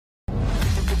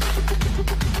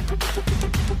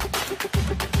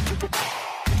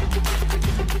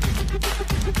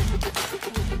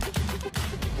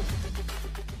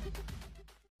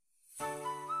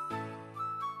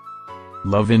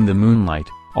Love in the Moonlight,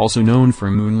 also known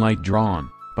for Moonlight Drawn,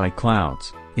 by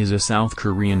Clouds, is a South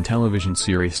Korean television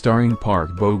series starring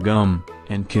Park Bo-gum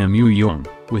and Kim Yoo-jung,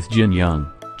 with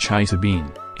Jinyoung, Chae Soo-bin,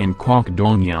 and Kwak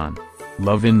Dong-yeon.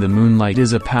 Love in the Moonlight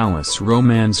is a palace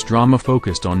romance drama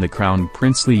focused on the crown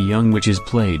prince Lee Young, which is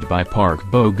played by Park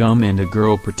Bo-gum, and a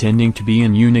girl pretending to be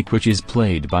an eunuch, which is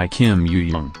played by Kim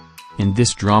Yoo-jung. In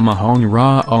this drama, Hong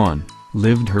Ra-on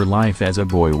lived her life as a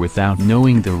boy without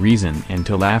knowing the reason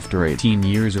until after 18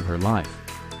 years of her life.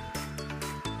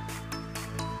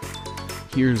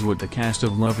 Here's what the cast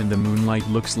of Love in the Moonlight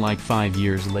looks like 5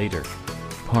 years later.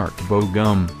 Park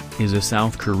Bo-gum is a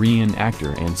South Korean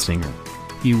actor and singer.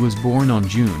 He was born on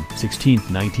June 16,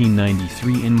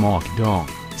 1993 in Mokdong,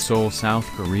 Seoul, South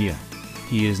Korea.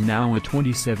 He is now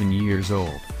 27 years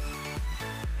old.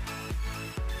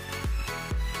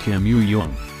 Kim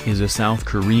Yoo-jung is a South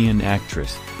Korean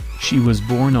actress. She was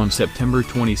born on September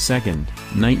 22,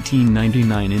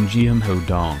 1999 in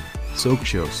Gyeongho-dong,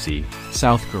 Sokcho-si,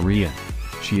 South Korea.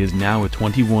 She is now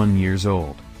 21 years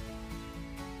old.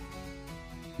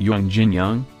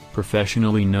 Jinyoung,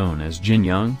 professionally known as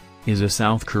Jinyoung, is a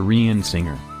South Korean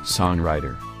singer,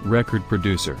 songwriter, record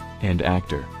producer, and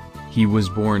actor. He was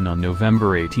born on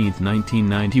November 18,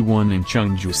 1991 in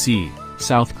Cheongju-si,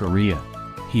 South Korea.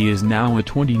 He is now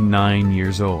 29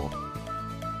 years old.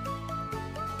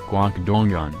 Kwak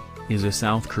Dong-yeon is a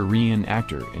South Korean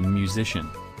actor and musician.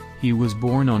 He was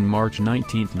born on March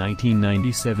 19,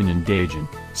 1997 in Daejeon,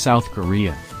 South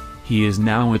Korea. He is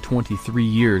now 23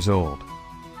 years old.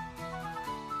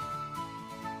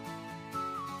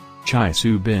 Chae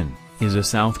Soo-bin is a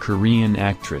South Korean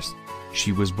actress.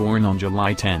 She was born on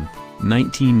July 10,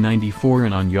 1994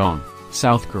 in Anyang,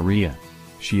 South Korea.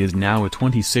 She is now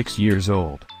 26 years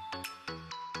old.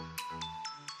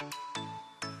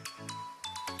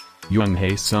 Yoon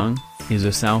Hae-sung is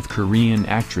a South Korean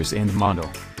actress and model.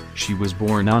 She was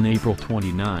born on April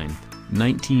 29,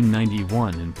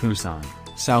 1991 in Busan,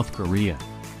 South Korea.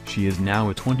 She is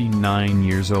now 29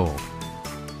 years old.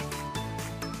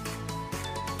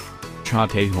 Cha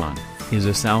Tae-hwan is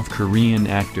a South Korean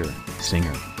actor,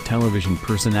 singer, television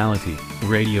personality,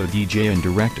 radio DJ and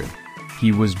director.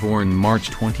 He was born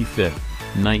March 25,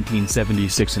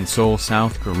 1976 in Seoul,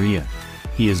 South Korea.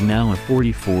 He is now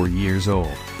 44 years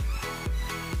old.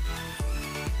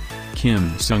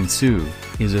 Kim Sung-soo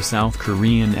is a South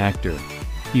Korean actor.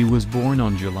 He was born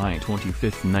on July 25,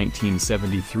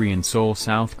 1973 in Seoul,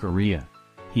 South Korea.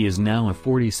 He is now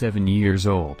 47 years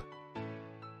old.